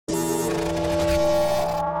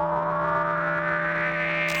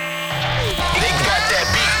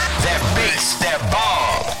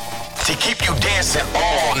keep you dancing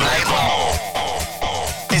all night long.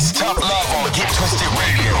 It's Tough Love on Get Twisted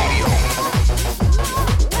Radio.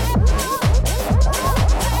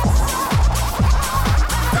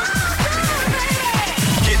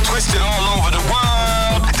 Get twisted all over the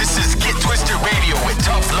world. This is Get Twisted Radio with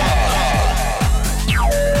Tough Love.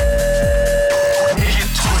 Get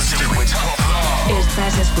Twisted with Tough Love.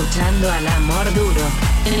 Estás escuchando al amor duro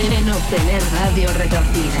en Obtener Radio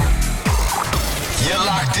Retorcida. You're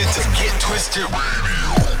locked into Get Twisted Radio.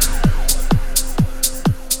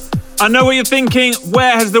 I know what you're thinking,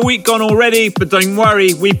 where has the week gone already? But don't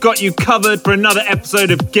worry, we've got you covered for another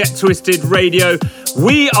episode of Get Twisted Radio.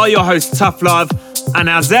 We are your hosts, Tough Love, and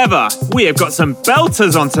as ever, we have got some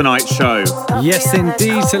belters on tonight's show. Yes,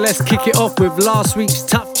 indeed, so let's kick it off with last week's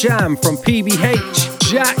Tough Jam from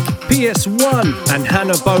PBH, Jack, PS1, and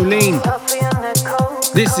Hannah Boleyn.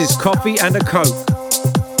 This is Coffee and a Coke.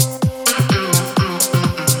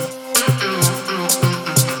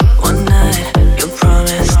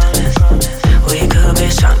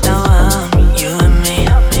 Shut down.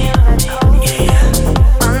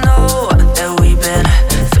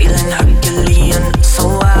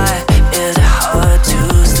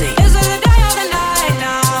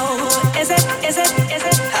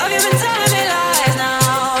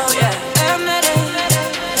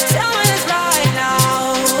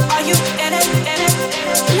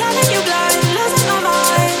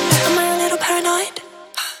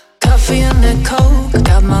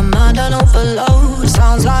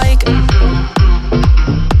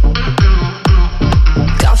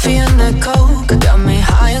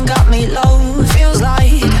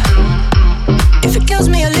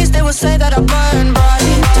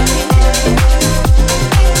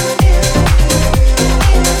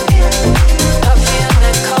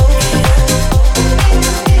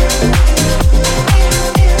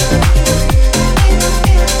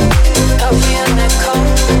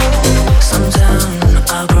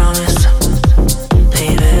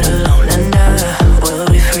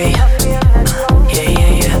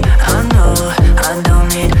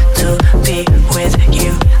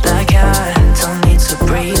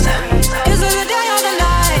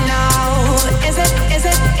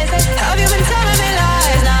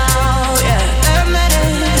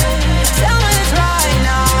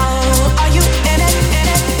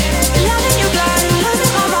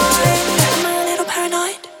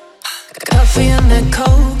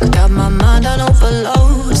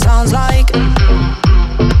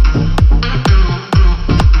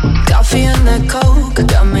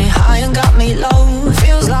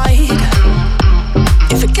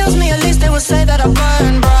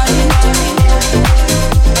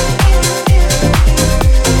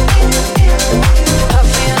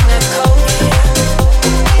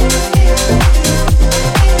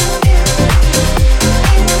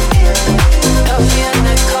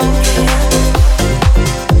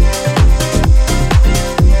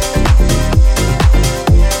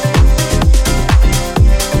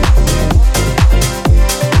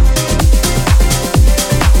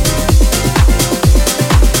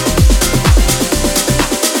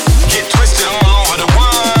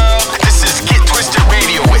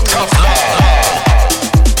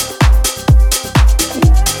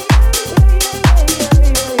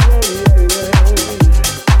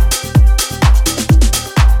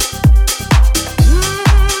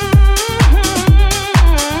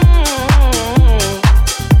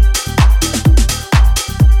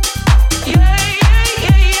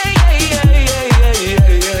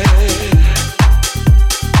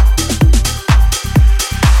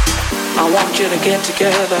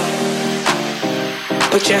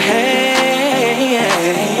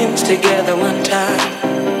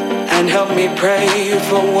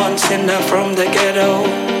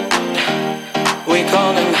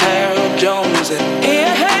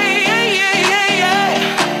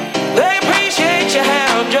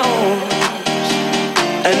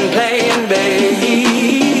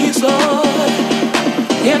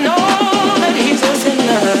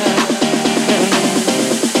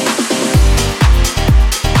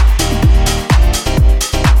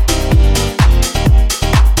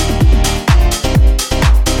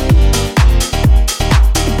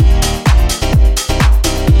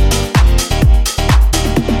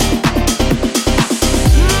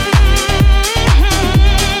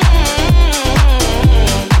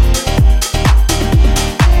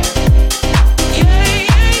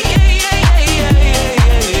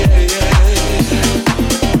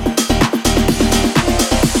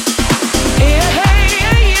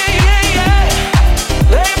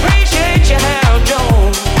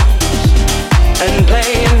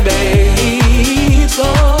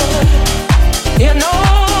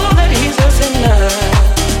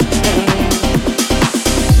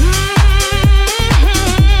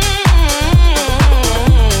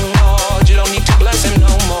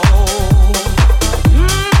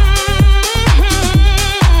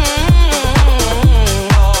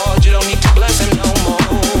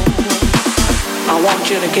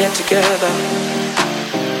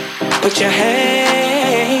 Put your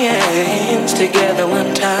hands together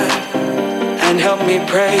one time and help me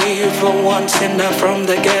pray for one sinner from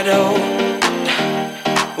the ghetto.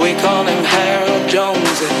 We call him Harold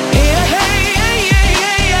Jones. Yeah, hey, yeah, yeah,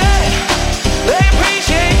 yeah, yeah. They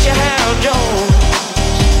appreciate you, Harold Jones,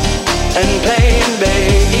 and playing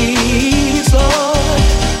bass, Lord.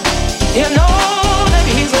 You know that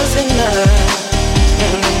he's a sinner.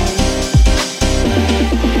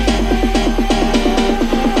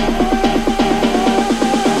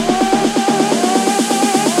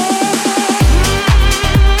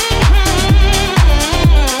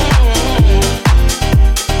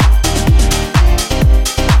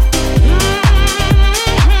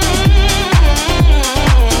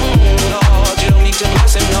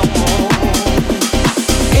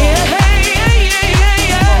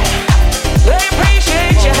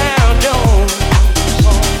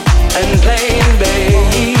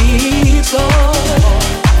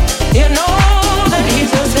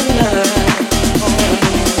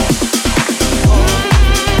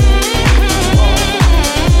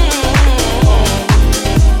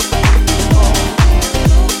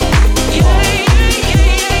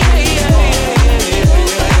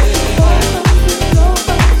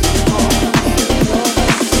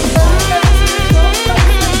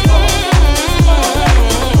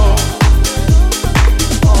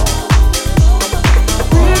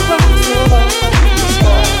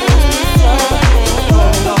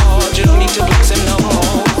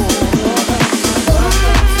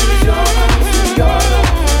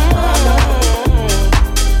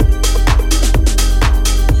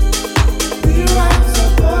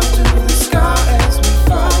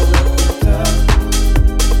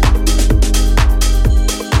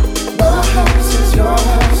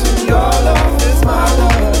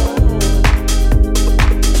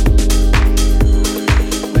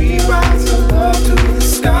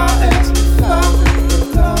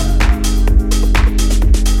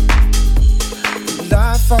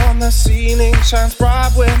 shines bright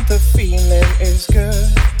when the feeling is good.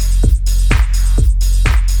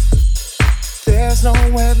 There's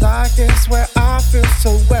nowhere like this where I feel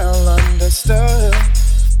so well understood.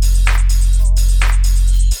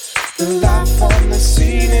 The light on the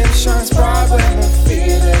ceiling shines bright when the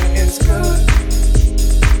feeling is good.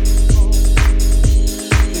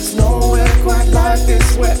 There's nowhere quite like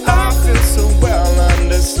this where I feel so well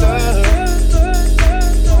understood.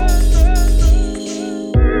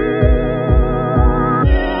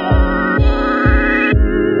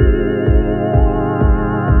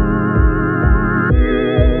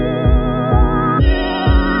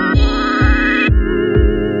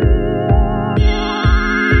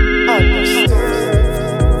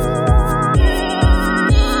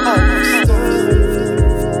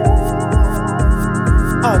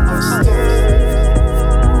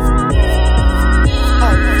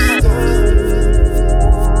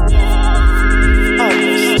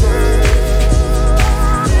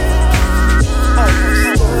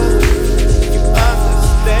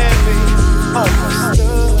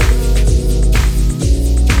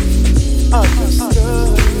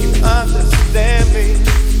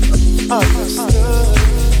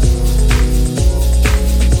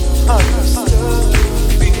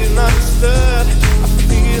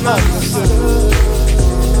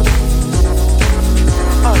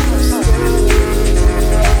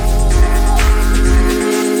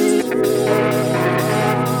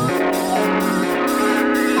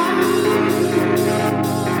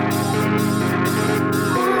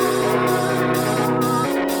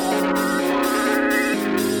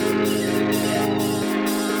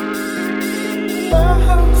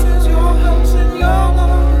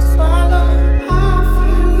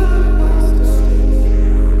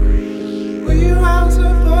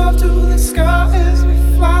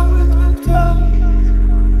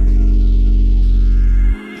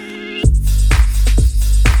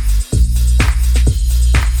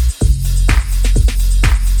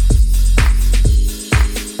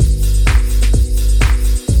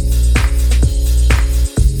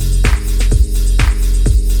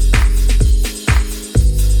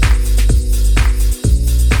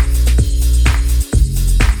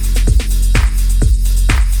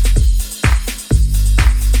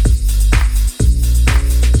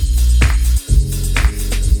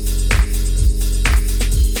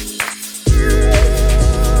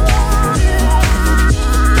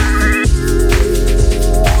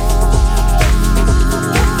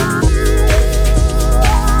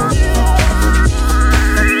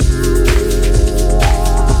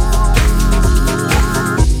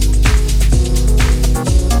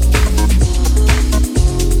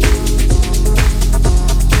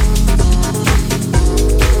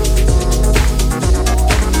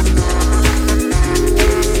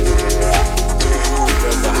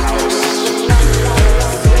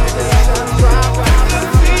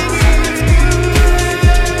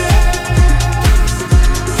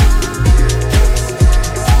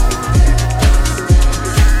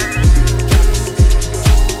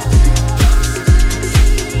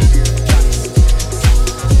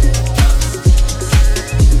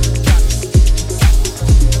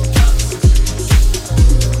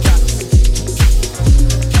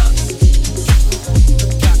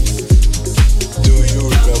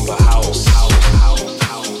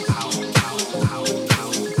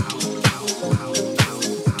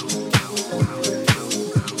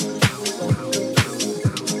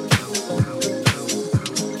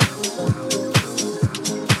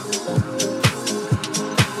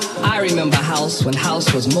 house when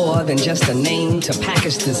house was more than just a name to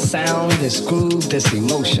package this sound, this groove, this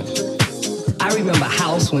emotion. I remember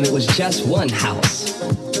house when it was just one house.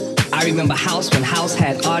 I remember house when house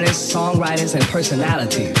had artists, songwriters, and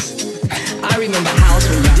personalities. I remember house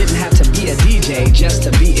when you didn't have to be a DJ just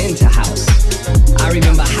to be into house. I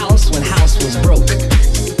remember house when house was broke.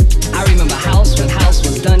 I remember house when house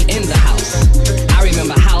was done in the house. I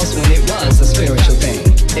remember house when it was a spiritual thing.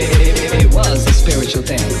 It was a spiritual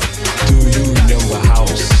thing. Do you remember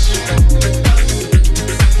house?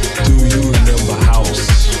 Do you remember house?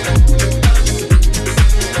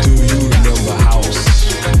 Do you remember house?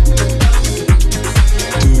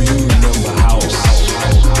 Do you remember house?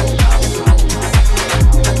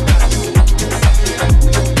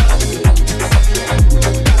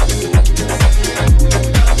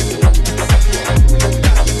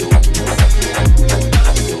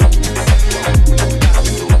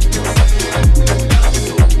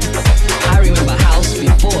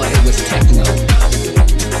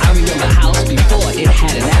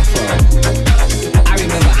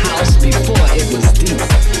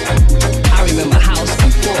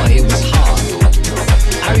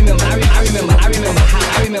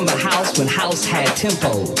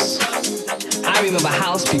 Tempos. I remember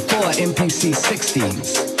house before MPC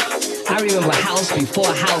 60s. I remember house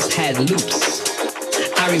before house had loops.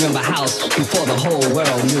 I remember house before the whole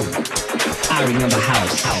world knew. I remember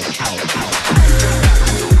house.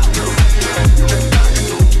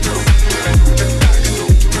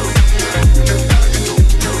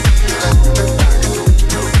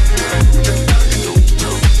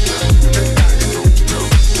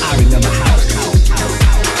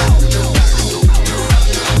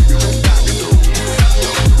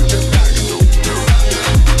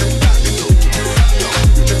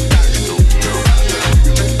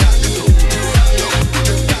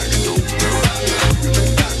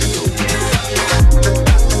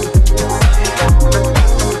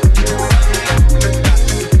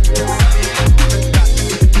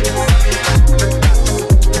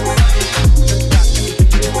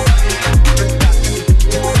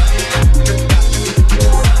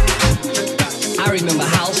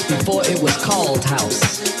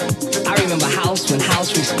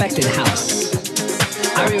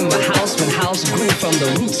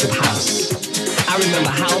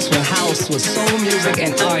 Was soul music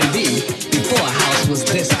and R&B before house was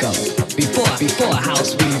disco. Before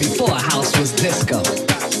house was disco.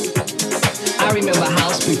 I remember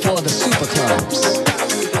house before the super clubs.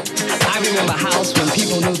 I remember house when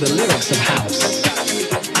people knew the lyrics of house.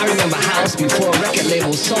 I remember house before record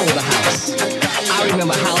labels sold the house. I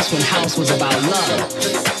remember house when house was about love.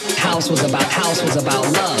 House was about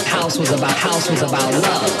love. House was about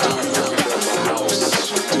love. House.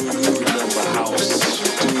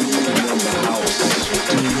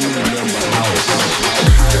 Do you remember house?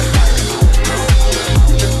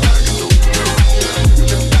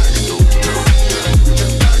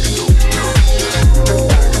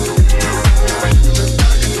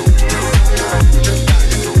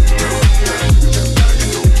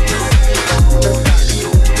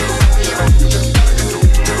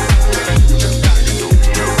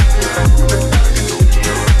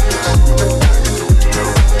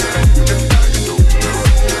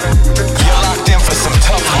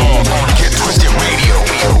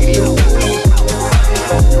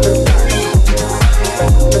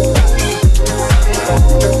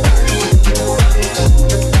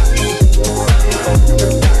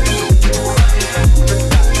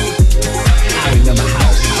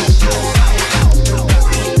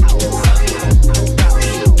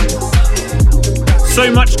 So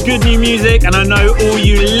much good new music, and I know all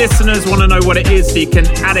you listeners want to know what it is, so you can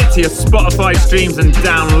add it to your Spotify streams and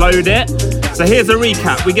download it. So here's a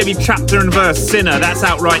recap. We give you Chapter and Verse Sinner. That's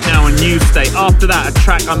out right now on Newstate. After that, a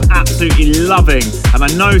track I'm absolutely loving, and I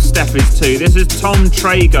know Steph is too. This is Tom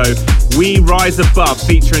Trago, We Rise Above,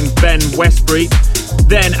 featuring Ben Westbury.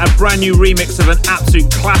 Then a brand new remix of an absolute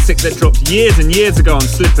classic that dropped years and years ago on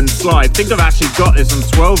Slip and Slide. I think I've actually got this on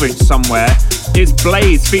 12-inch somewhere. It's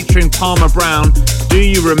Blaze featuring Palmer Brown. Do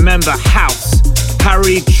you remember House?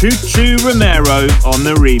 Harry Choo Choo Romero on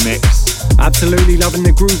the remix. Absolutely loving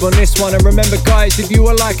the groove on this one. And remember, guys, if you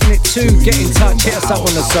are liking it too, get in touch, hit us up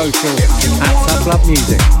on the social at Tough Love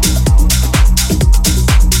Music.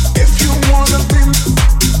 If you wanna be,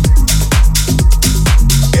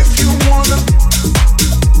 if you wanna,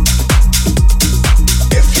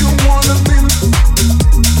 if you wanna be,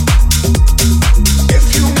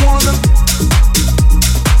 if you wanna,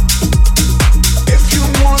 if you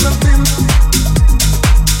wanna be,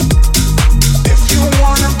 if you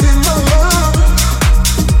wanna be my love,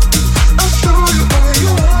 I'll show you where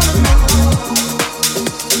you wanna go.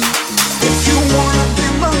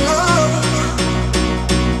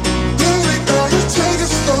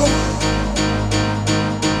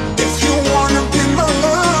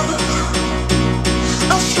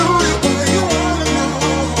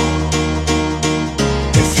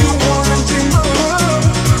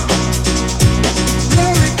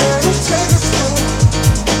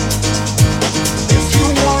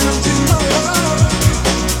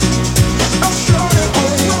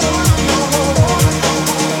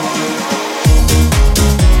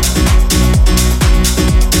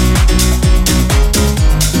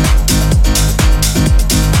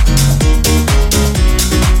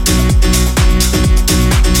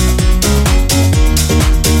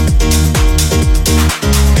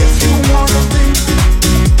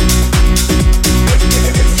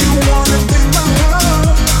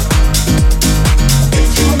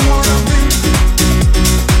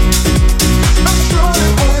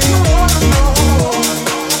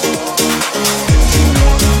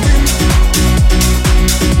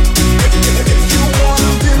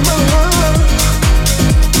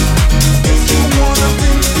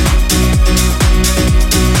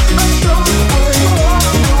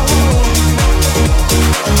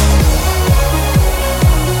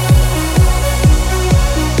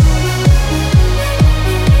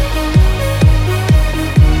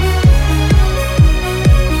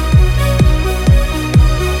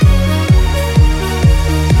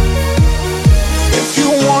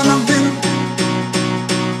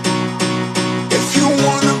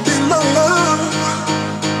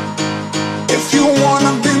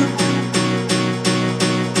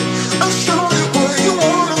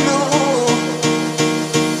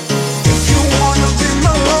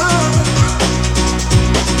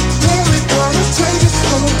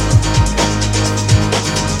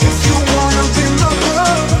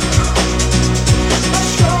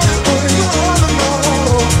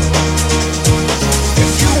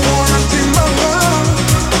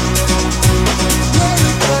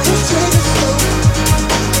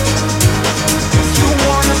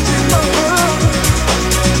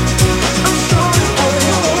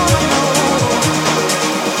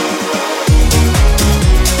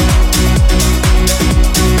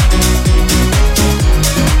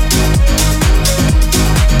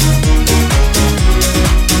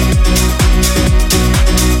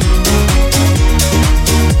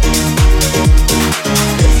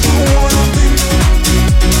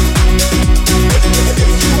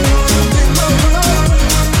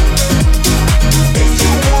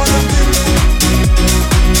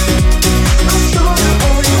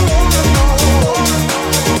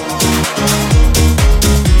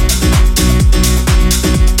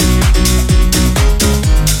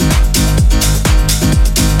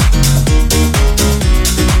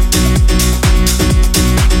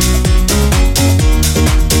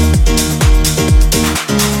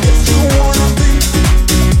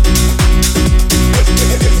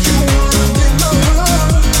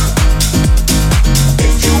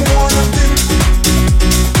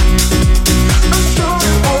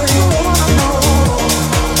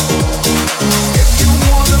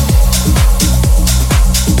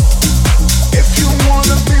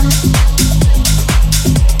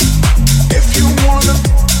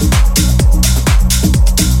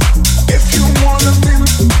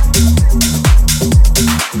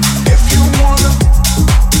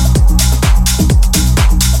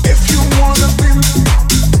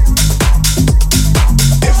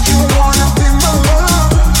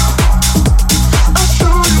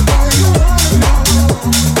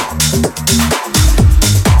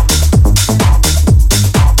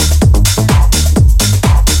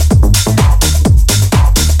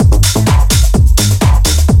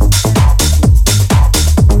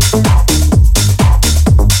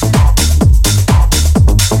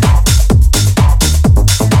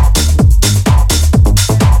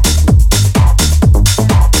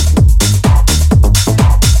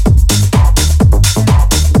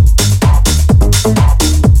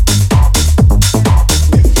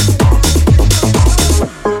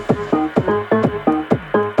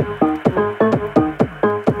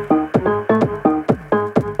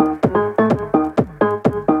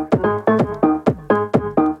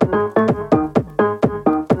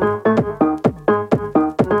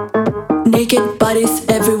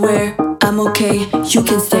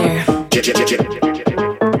 there.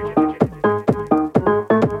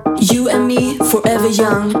 You and me, forever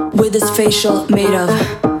young, with this facial made of.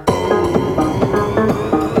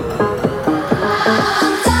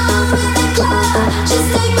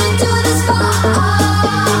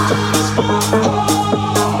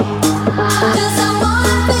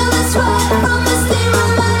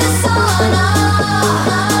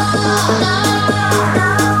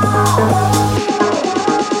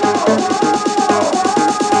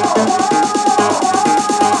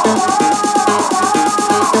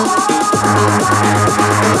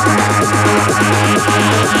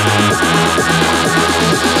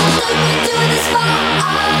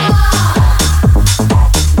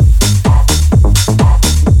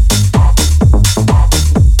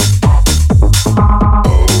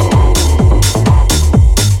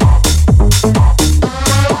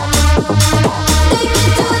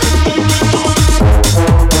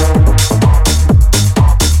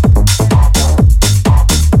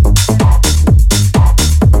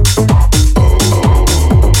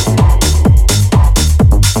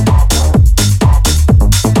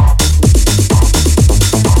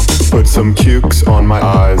 Some cukes on my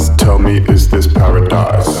eyes, tell me, is this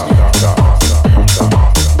paradise?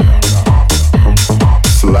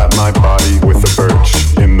 Slap my body with a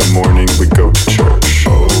birch, in the morning we go to church.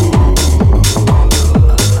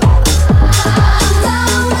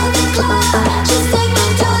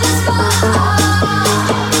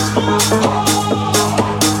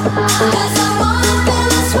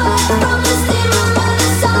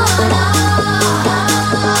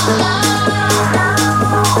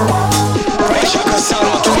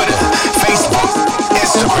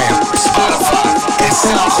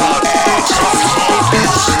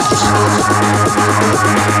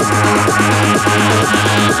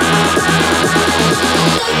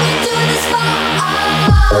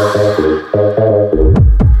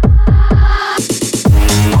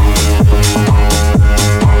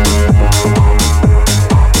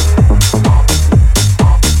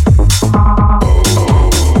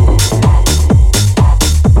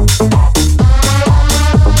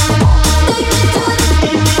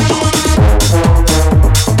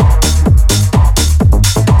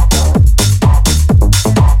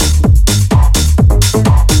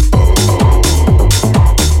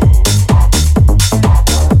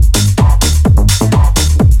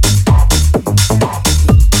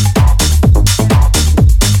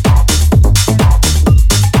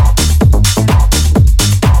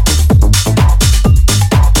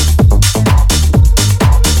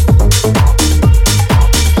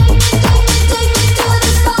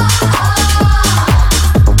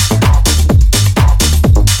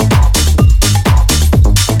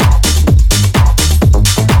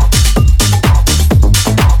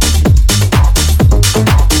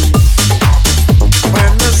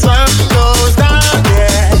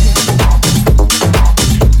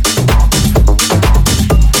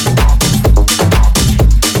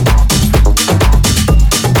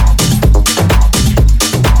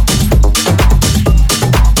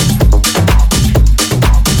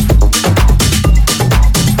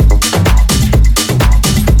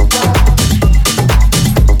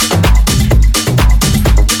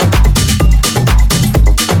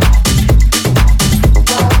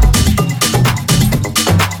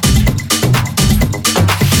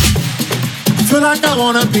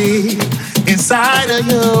 Be inside of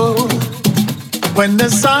you when the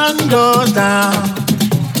sun goes down.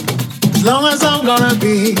 As long as I'm gonna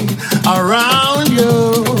be around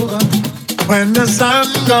you when the sun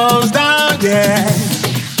goes down, yeah.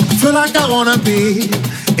 I feel like I wanna be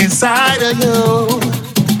inside of you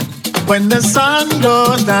when the sun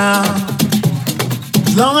goes down.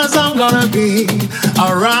 As long as I'm gonna be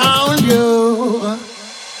around you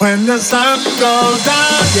when the sun goes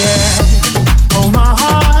down, yeah. Oh, my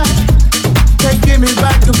heart, taking me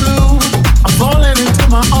back to blue. I'm falling into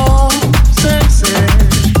my own senses.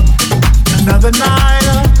 Another night,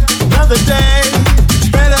 another day. It's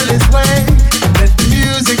better this way. Let the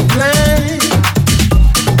music play.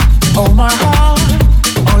 Oh, my heart,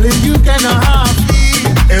 only you can know how I feel.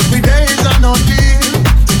 Every day is an ordeal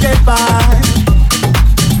to get by.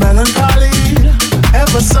 Melancholy,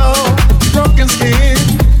 ever so broken skin.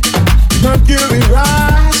 Mercury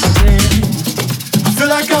rising. I feel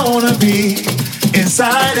like I wanna be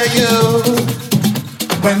inside of you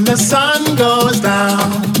when the sun goes down.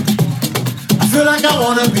 I feel like I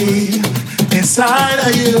wanna be inside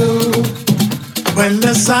of you when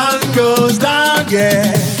the sun goes down,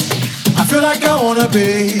 yeah. I feel like I wanna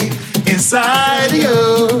be inside of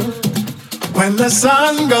you when the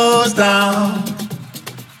sun goes down.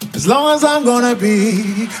 as long as I'm gonna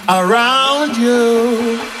be around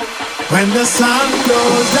you. When the sun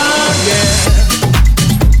goes down, yeah.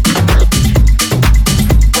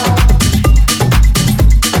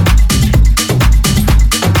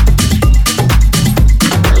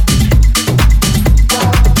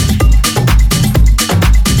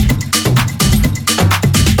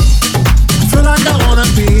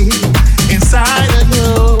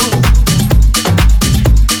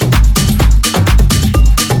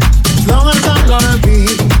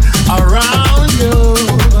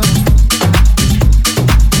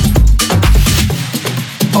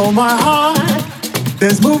 My heart,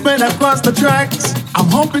 there's movement across the tracks. I'm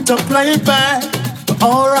hoping to play it back, but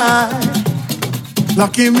alright.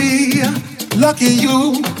 Lucky me, lucky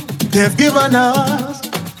you, they've given us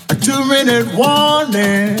a 2-minute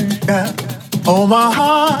warning. Oh my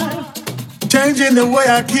heart, changing the way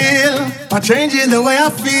I kill, by changing the way I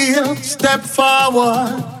feel. Step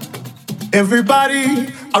forward,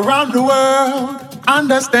 everybody around the world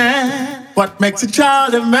understand what makes a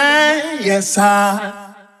child a man. Yes,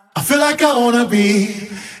 I feel like I wanna be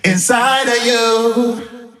inside of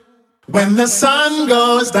you when the sun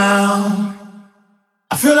goes down.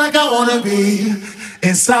 I feel like I wanna be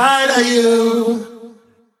inside of you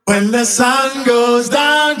when the sun goes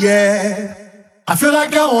down, yeah. I feel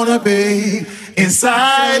like I wanna be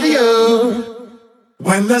inside of you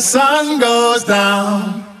when the sun goes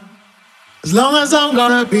down. As long as I'm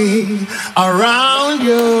gonna be around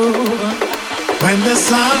you when the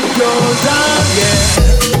sun goes down, yeah.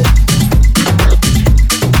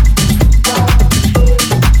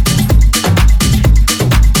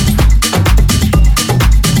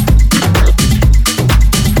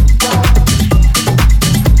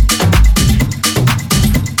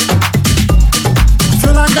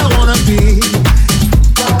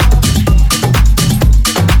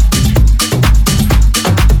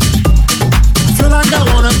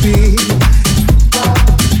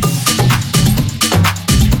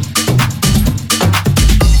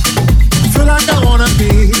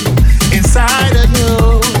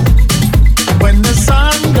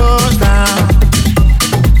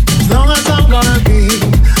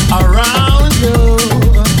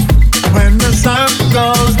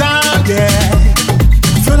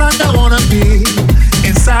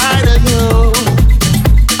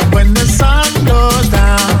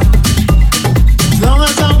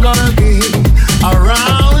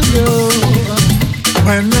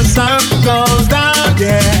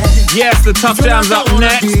 The Tough Jam's up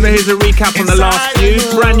next, but here's a recap on the last few.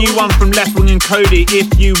 Brand new one from Left Wing and Cody, If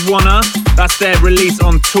You Wanna. That's their release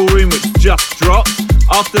on Toolroom, which just dropped.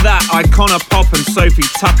 After that, Icona Pop and Sophie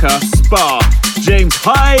Tucker, Spa. James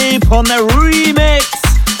Hype on their remix.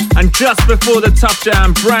 And just before the Tough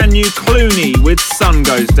Jam, brand new Clooney with Sun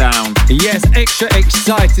Goes Down. Yes, extra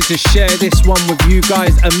excited to share this one with you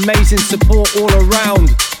guys. Amazing support all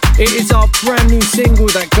around. It is our brand new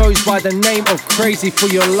single that goes by the name of Crazy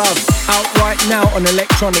For Your Love, out right now on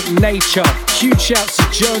Electronic Nature. Huge shouts to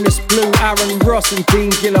Jonas Blue, Aaron Ross and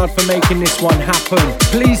Dean Gillard for making this one happen.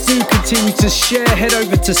 Please do continue to share. Head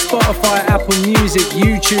over to Spotify, Apple Music,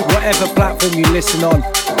 YouTube, whatever platform you listen on.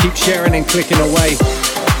 Keep sharing and clicking away.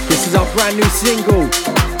 This is our brand new single,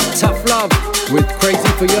 Tough Love with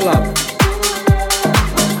Crazy For Your Love.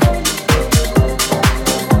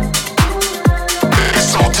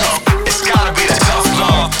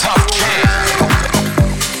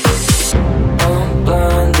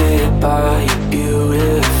 By you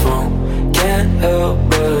beautiful, can't help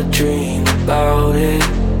but dream about it.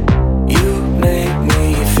 You make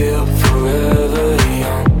me feel forever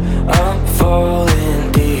young. I'm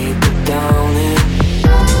falling deeper down in.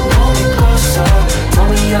 Hold me closer, tell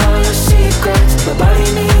me all your secrets. My body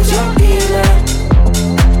needs your peace.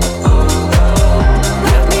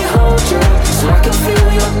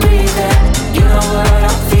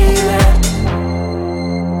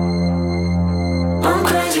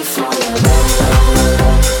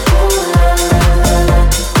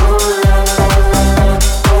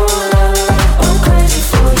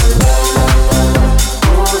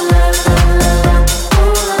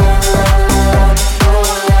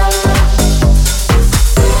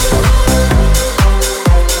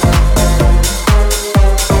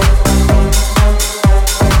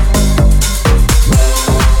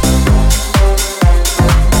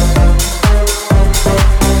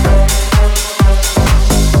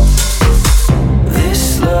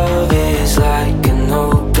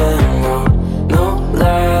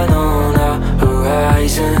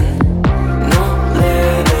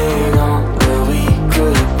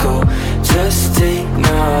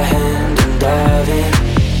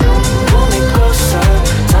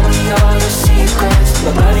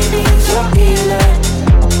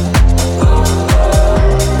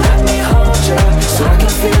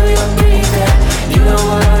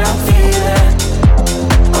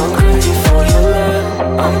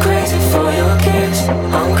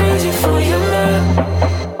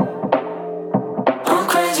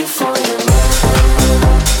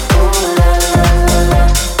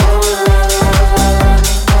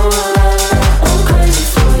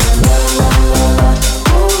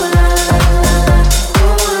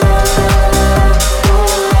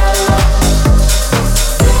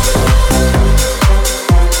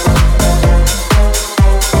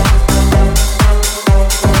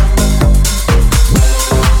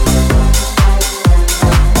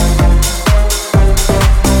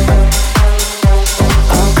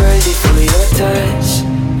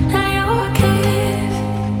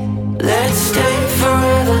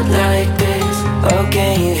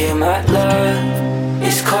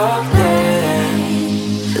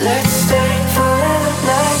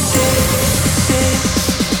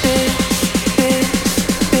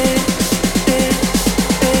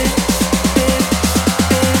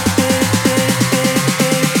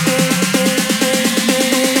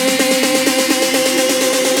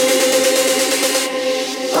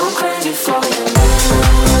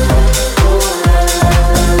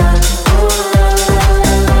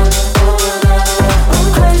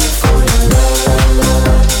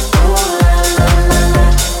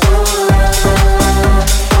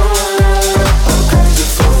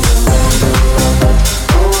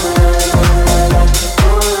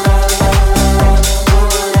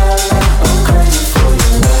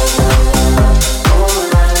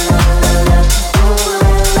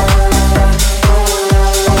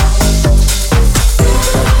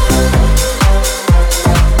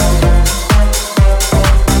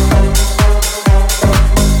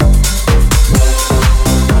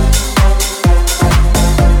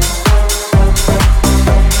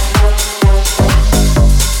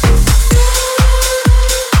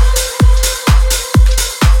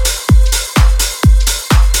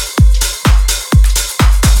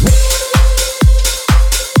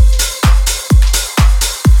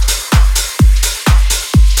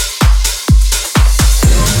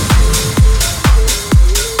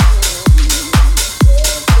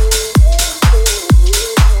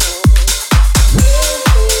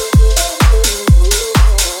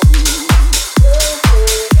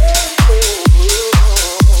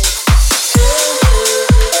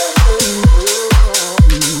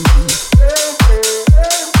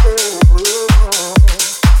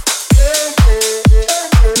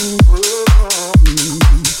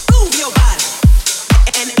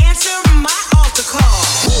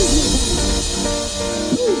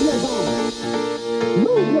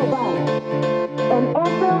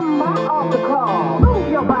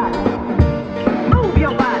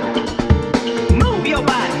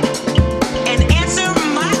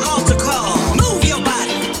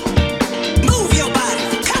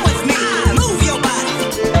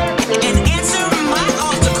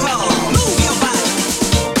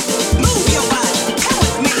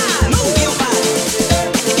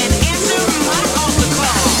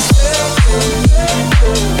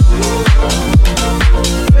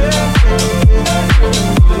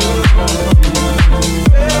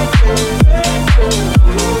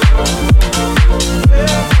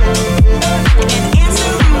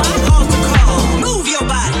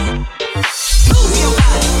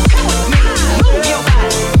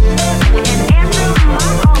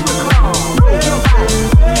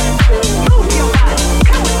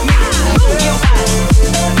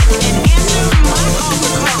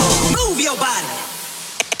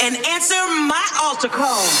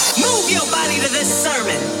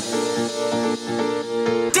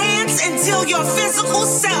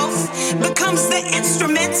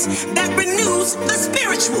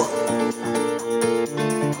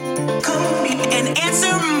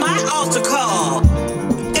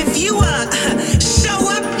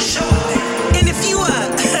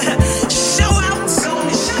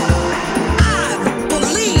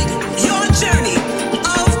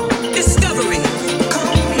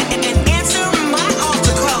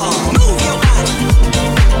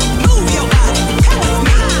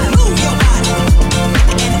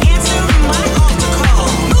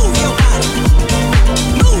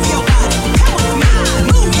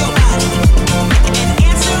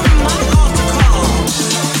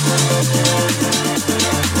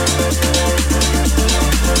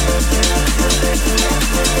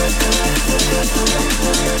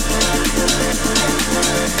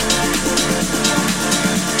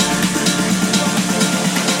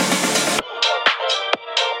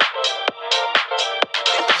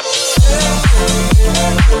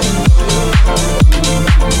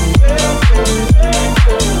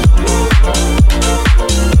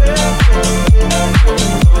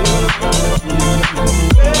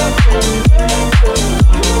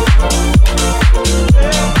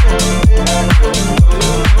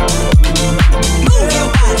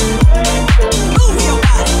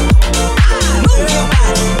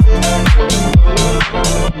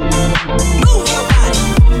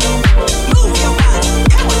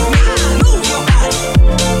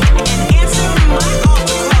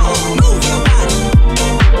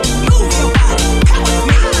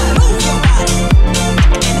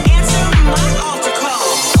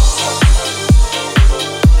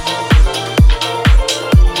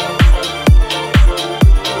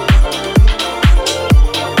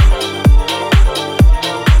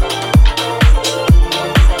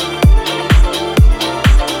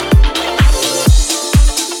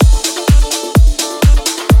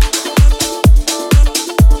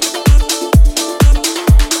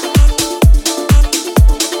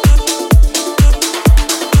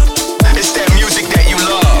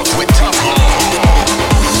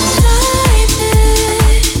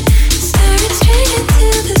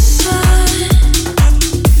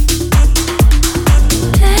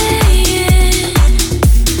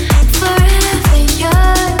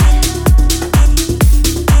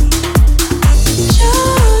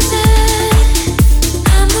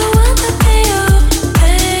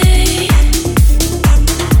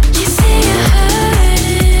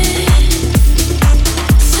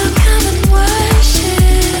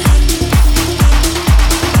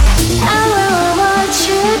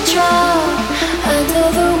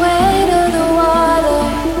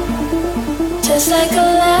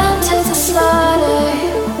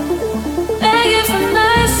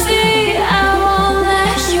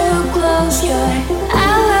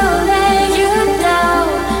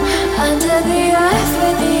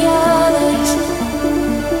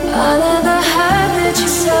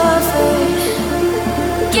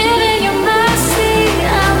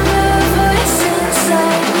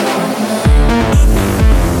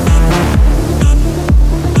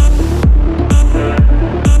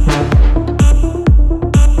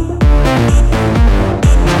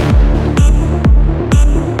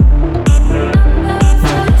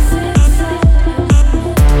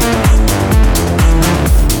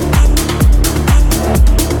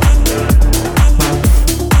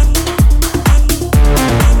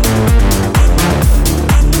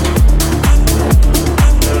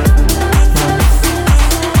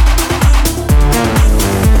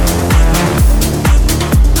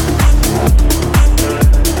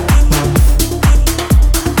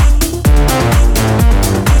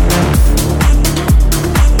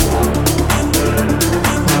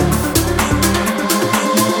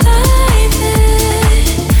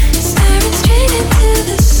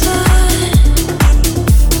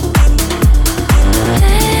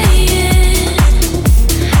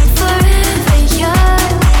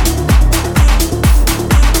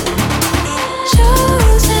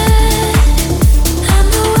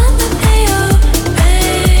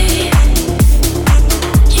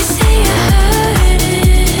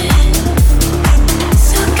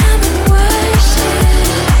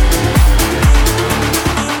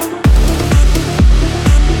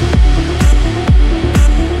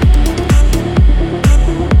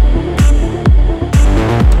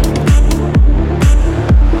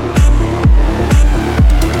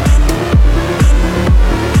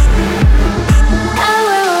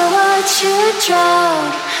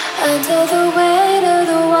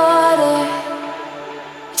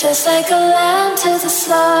 lamb to the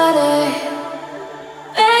slaughter,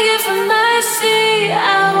 begging for mercy.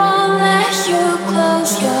 I won't let you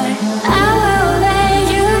close your eyes. I will lay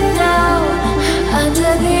you down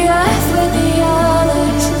under the earth with the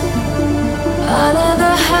others. All of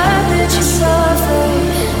the hurt that you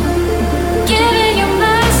suffered, giving you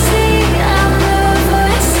mercy. I'm the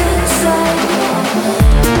voice inside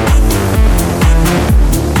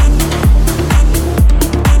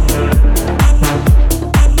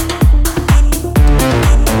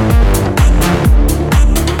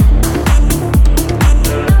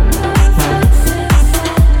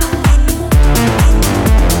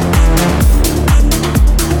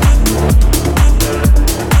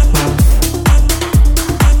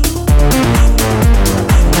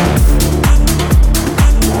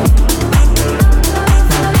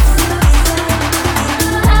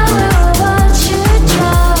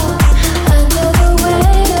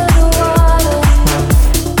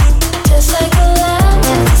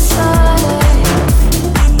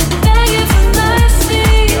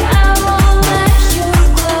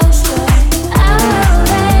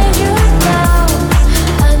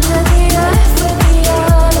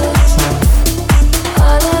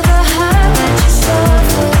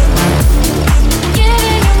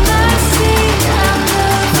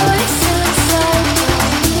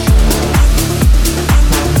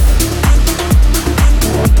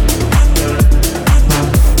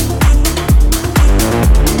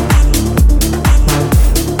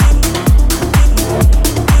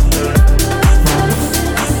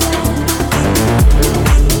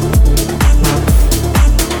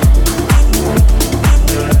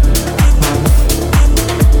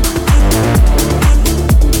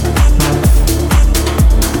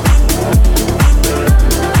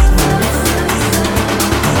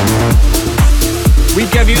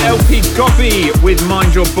with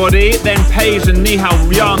Mind Your Body, then Paige and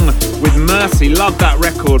Nihal Young with Mercy. Love that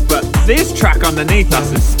record, but this track underneath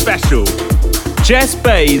us is special. Jess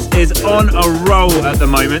Bays is on a roll at the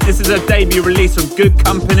moment. This is her debut release on Good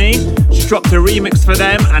Company. She dropped a remix for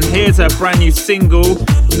them, and here's her brand new single,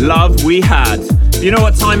 Love We Had. You know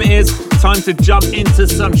what time it is? Time to jump into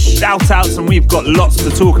some shout-outs, and we've got lots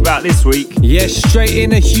to talk about this week. Yes, straight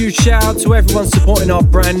in, a huge shout-out to everyone supporting our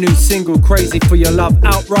brand new single, Crazy For Your Love,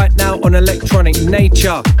 out right now on Electronic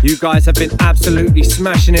Nature. You guys have been absolutely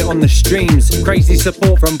smashing it on the streams. Crazy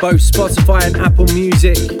support from both Spotify and Apple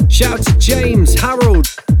Music. Shout out to James, Harold,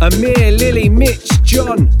 Amir, Lily, Mitch,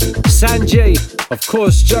 John, Sanjay, of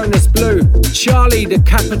course Jonas Blue, Charlie, the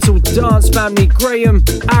Capital Dance Family, Graham,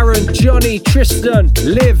 Aaron, Johnny, Tristan,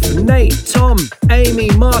 Liv, Nate, Tom, Amy,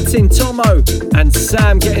 Martin, Tomo, and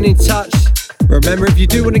Sam getting in touch. Remember, if you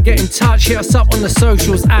do want to get in touch, hit us up on the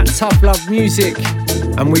socials at Tough Love Music,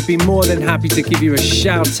 and we'd be more than happy to give you a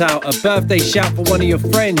shout out, a birthday shout for one of your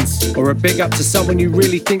friends, or a big up to someone you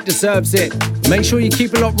really think deserves it. Make sure you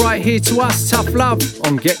keep it locked right here to us, Tough Love,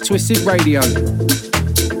 on Get Twisted Radio.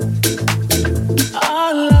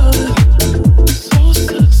 I love it, so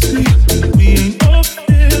sexy. We ain't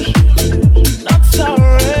official, that's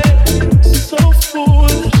alright, so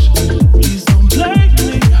foolish. Please don't blame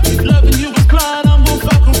me. If loving you is blind, I'm gonna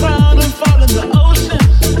fuck around and fall in the ocean.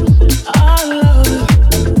 I love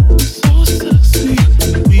it, so sexy.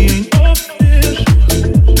 We ain't official,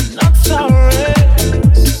 that's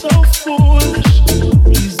alright, so foolish.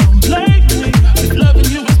 Please don't blame me. If loving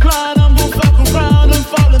you is blind, I'm gonna fuck around and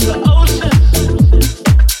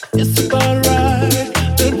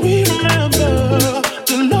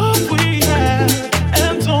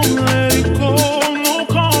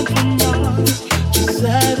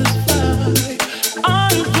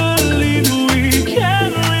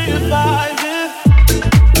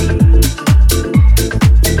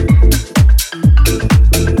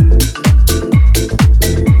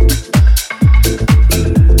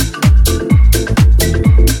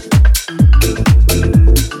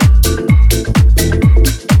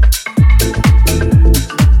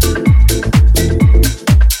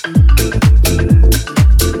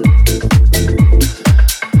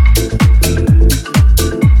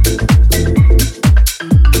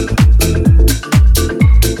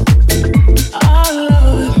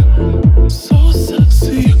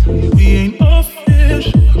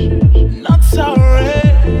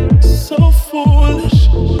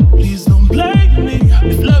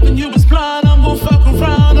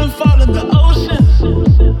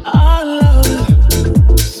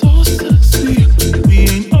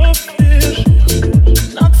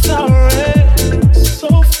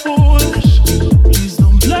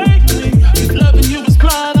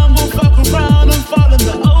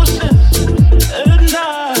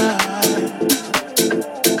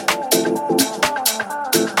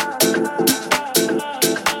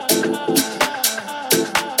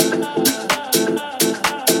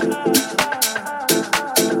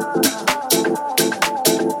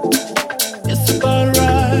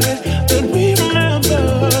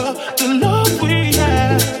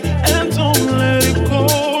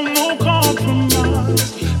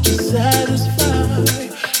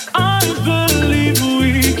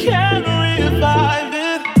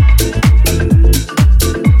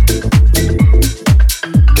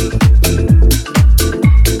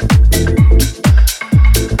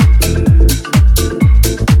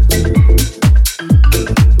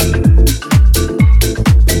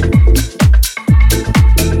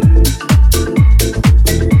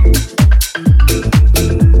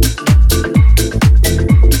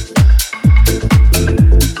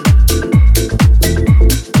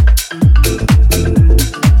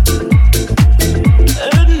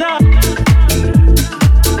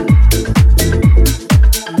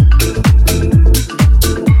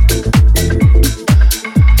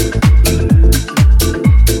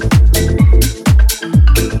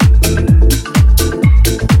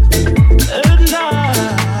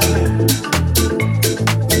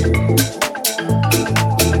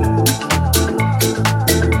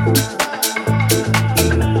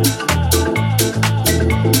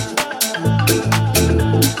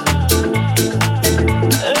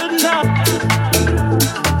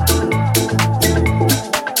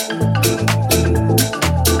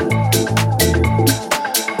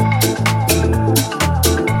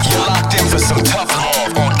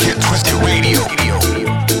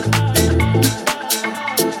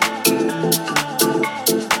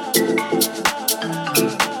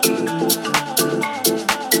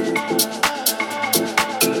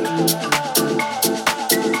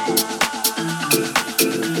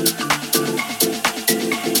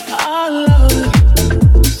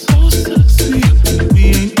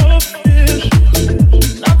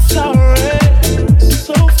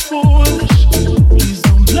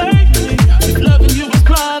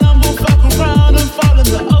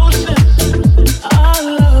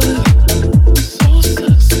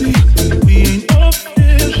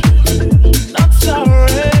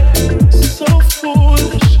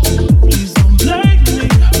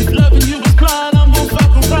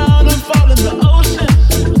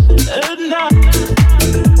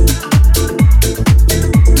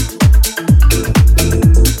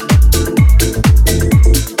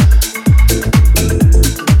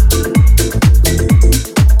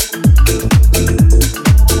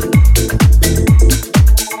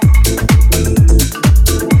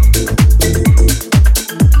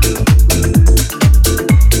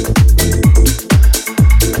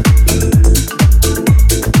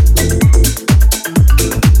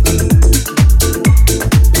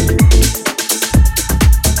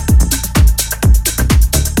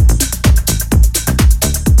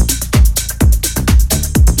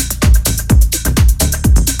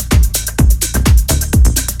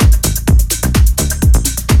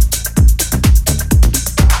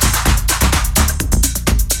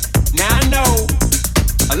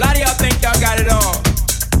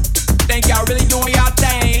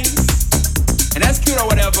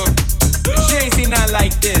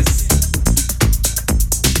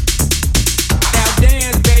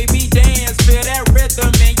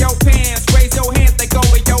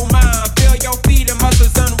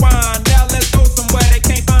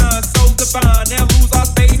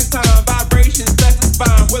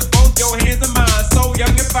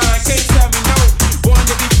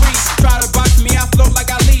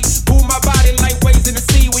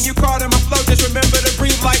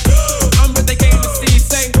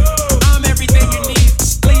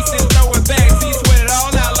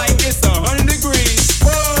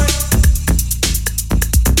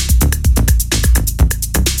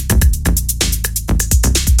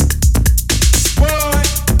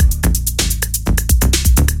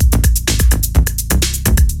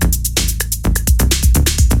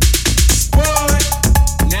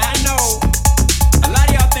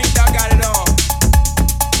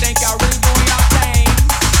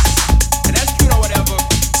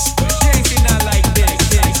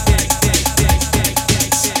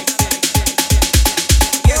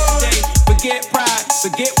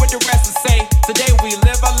rest to say. Today we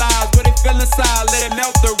live our lives, what they feel inside, let it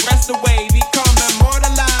melt the rest away. Become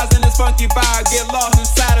immortalized in this funky vibe, get lost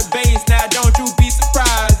inside a bass. Now don't you be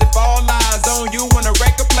surprised if all eyes on you when a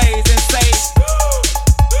record plays and say,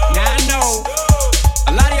 now I know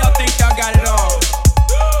a lot of y'all think y'all got it all,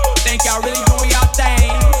 think y'all really doing y'all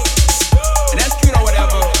thing, and that's cute or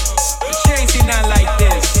whatever, but she ain't seen nothing like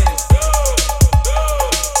this.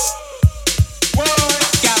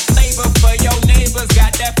 Got flavor for your neighbors,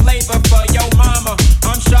 got that flavor for your mama.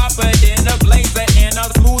 I'm sharper than a blazer and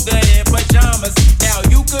I'm smoother than pajamas. Now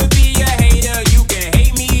you could be a hater, you can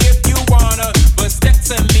hate me if you wanna, but step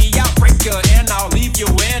to me, I'll break you and I'll leave you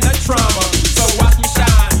in a trauma. So watch me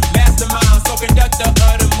shine, mastermind, so conductor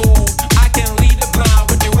of the move. I can lead the blind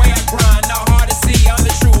with the way I grind, not hard to see, I'm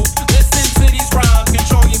the truth. Listen to these rhymes,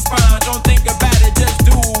 control your spine, don't think about it, just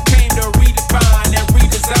do. Came to redefine and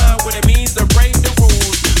redesign what it means to break the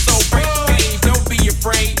rules. So break the page, don't be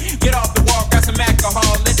afraid. Get off the wall, grab some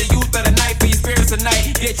alcohol, let the youth of the night be your spirits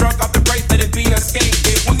tonight. Get drunk off the break, let it be a skate.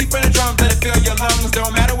 Get woozy from the drums, let it fill your lungs.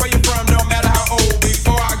 Don't matter where you're from, don't matter how old.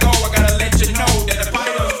 Before I go, I gotta let you know that the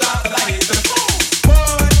party don't stop till I hit the floor.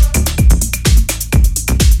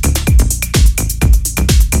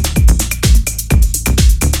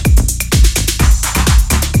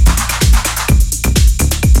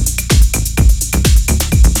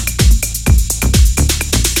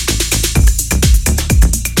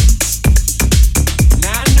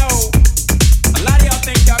 Now I know a lot of y'all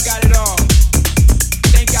think y'all got it all,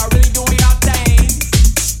 think y'all really doing y'all things,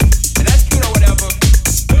 and that's cute or whatever,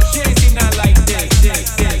 but she ain't seen nothing like this.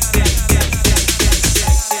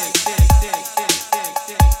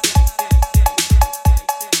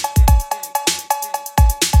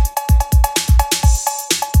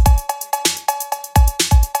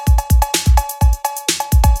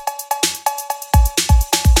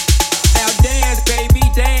 Now dance, baby,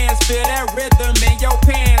 dance. Feel that rhythm in your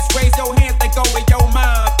pants. Raise your hands, let go of your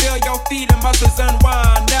mind. Feel your feet and muscles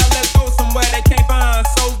unwind. Now let's go somewhere they can't find.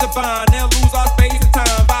 Souls divine, they'll lose all space and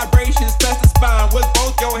time. Vibrations touch the spine with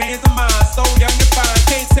both your hands and mine. So young and fine,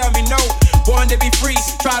 can't tell me no. Born to be free.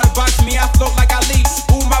 Try to box me, I float like Ali.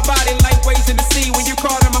 Move my body like waves in the sea. When you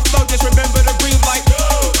call in my flow, just remember to breathe like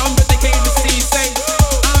I'm what they came to see. Say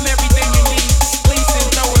I'm everything you need. Please and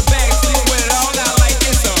throw it back. Sleep with it all out like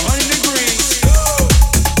it's 100 degrees.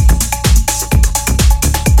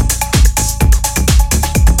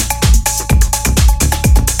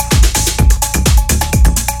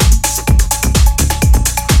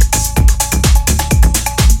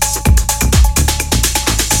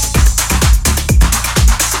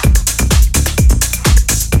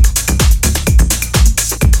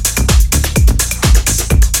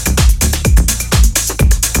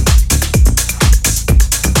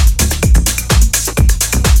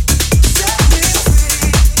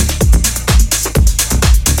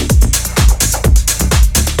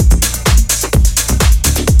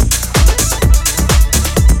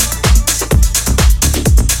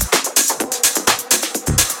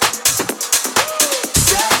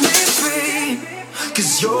 Set me free,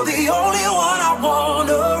 'cause you're the only one I want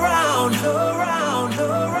around.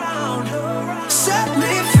 Set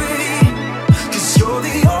me free, 'cause you're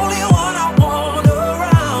the only one I want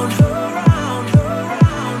around.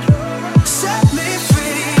 Set me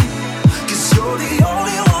free, 'cause you're the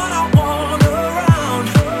only one I want around.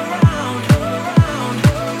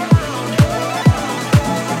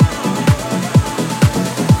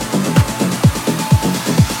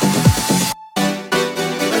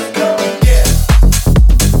 Let's go, yeah.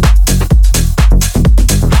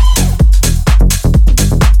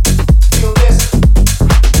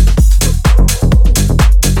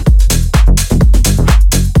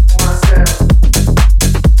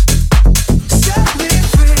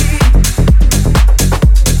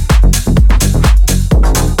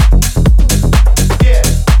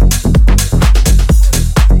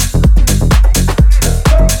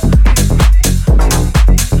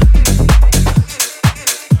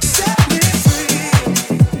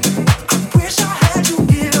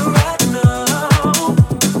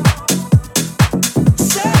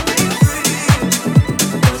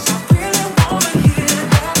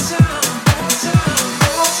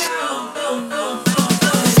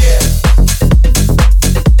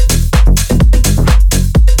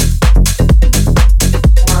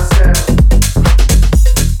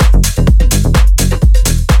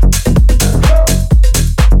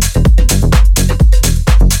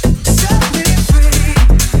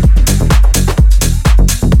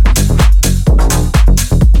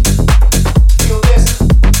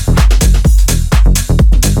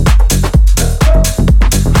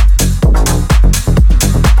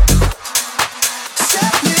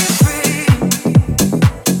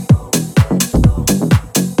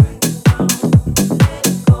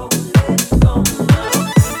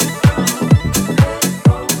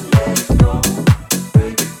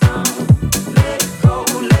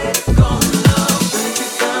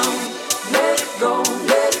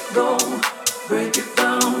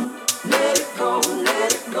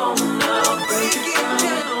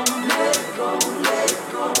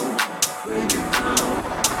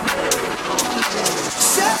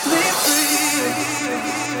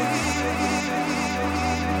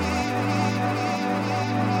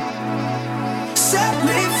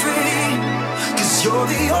 you're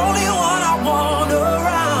the only one I want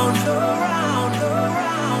around.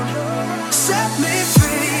 Set me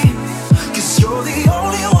free, 'cause you're the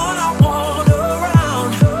only one I want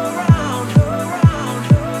around.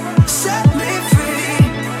 Set me free,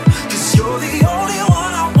 'cause you're the only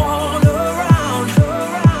one I want around.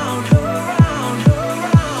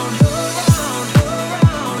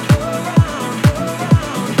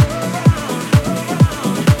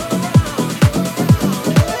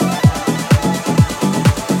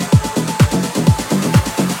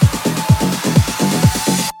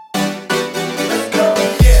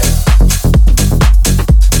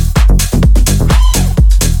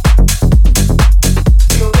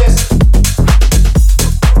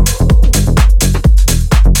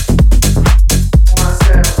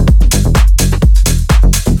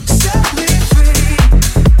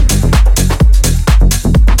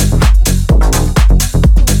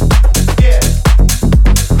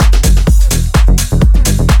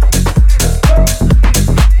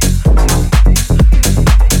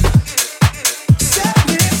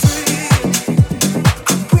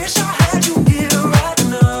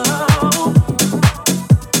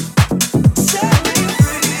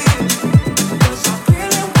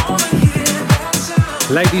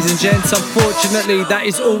 Ladies and gents, unfortunately, that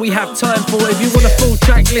is all we have time for. If you want a full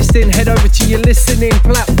track listing, head over to your listening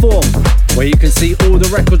platform where you can see all the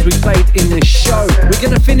records we played in this show. We're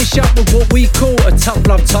going to finish up with what we call a Tough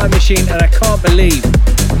Love Time Machine, and I can't believe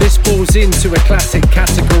this falls into a classic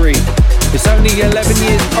category. It's only 11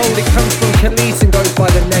 years old, it comes from Khalees and goes by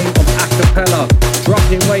the name of Acapella,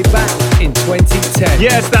 dropping way back in 2010.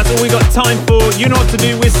 Yes, that's all we got time for. You know what to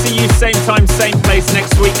do. We'll see you same time, same place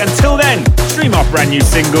next week. Until then, stream our brand new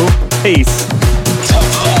single. Peace. Tough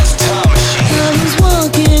Love Time Machine. I was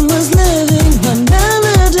walking, was living, my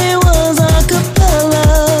melody was a cappella.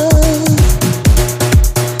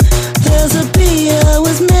 There's a beat I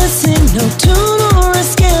was missing, no tune or a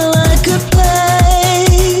scale I could play.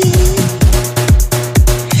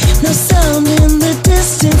 No sound in the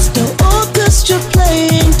distance, no orchestra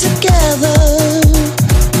playing together.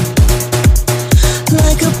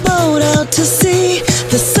 Like a boat out to sea,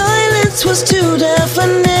 the silence was too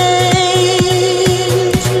deafening.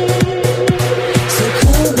 So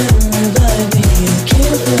come and revive me, I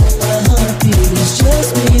can't feel my heartbeat, it's just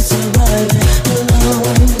me surviving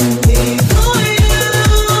alone. Before you,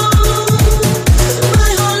 my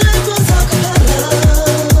whole life was a cappella.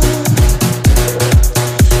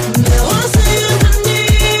 Now I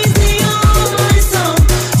symphony's the only song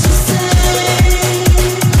to sing.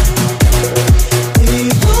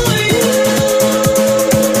 Before you,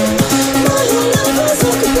 my whole life was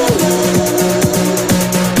a cappella.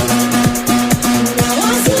 Now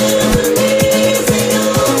I symphony's the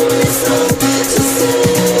only song to sing.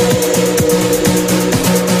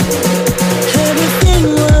 Everything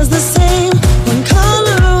was the same, one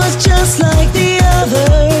color was just like the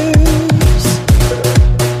others.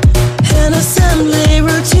 An assembly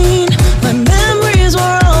routine, my memories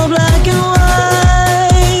were all black and white.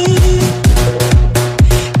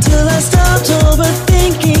 Till I stopped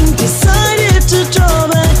overthinking, decided to draw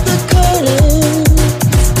back the curtains.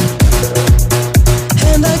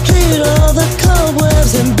 And I cleared all the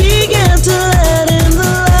cobwebs and began to let in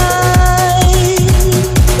the light.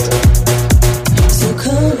 So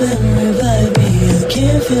come and revive me, I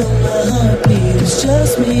can't feel my heartbeat, it's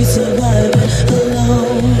just me surviving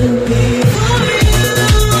alone. Before you,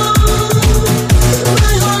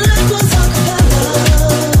 my whole life was a cappella.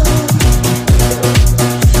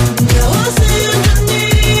 Now I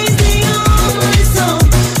symphony's the only song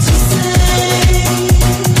to sing.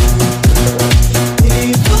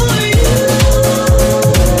 Before you,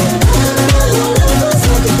 my whole life was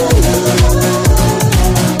a cappella.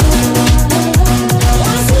 Now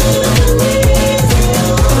I symphony's the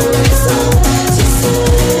only song to sing.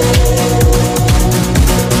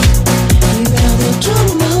 You got the drum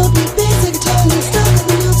on my heartbeat, bass like a guitar, and stuck in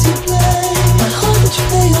the notes you play. My heart that you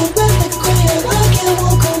play, your breath like a crayon, I can't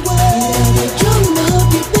walk away. You got the drum on my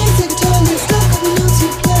heartbeat, bass like a guitar, and stuck in the notes you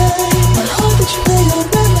play. My heart that you play, your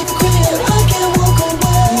breath like a crayon, I can't walk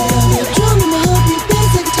away. You got the drum on my heartbeat,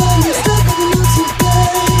 bass like a guitar, and stuck in the notes you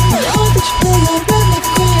play. My heart that you play, your breath like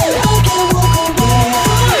a crayon, I can't walk away.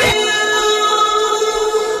 For you,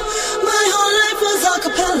 my whole life was a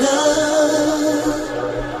cappella.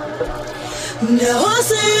 Now our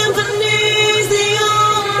symphony's the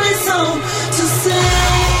only song to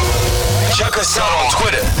sing. Check us out on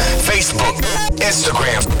Twitter, Facebook,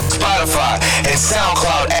 Instagram, Spotify, and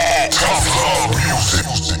SoundCloud at Tough Love Music.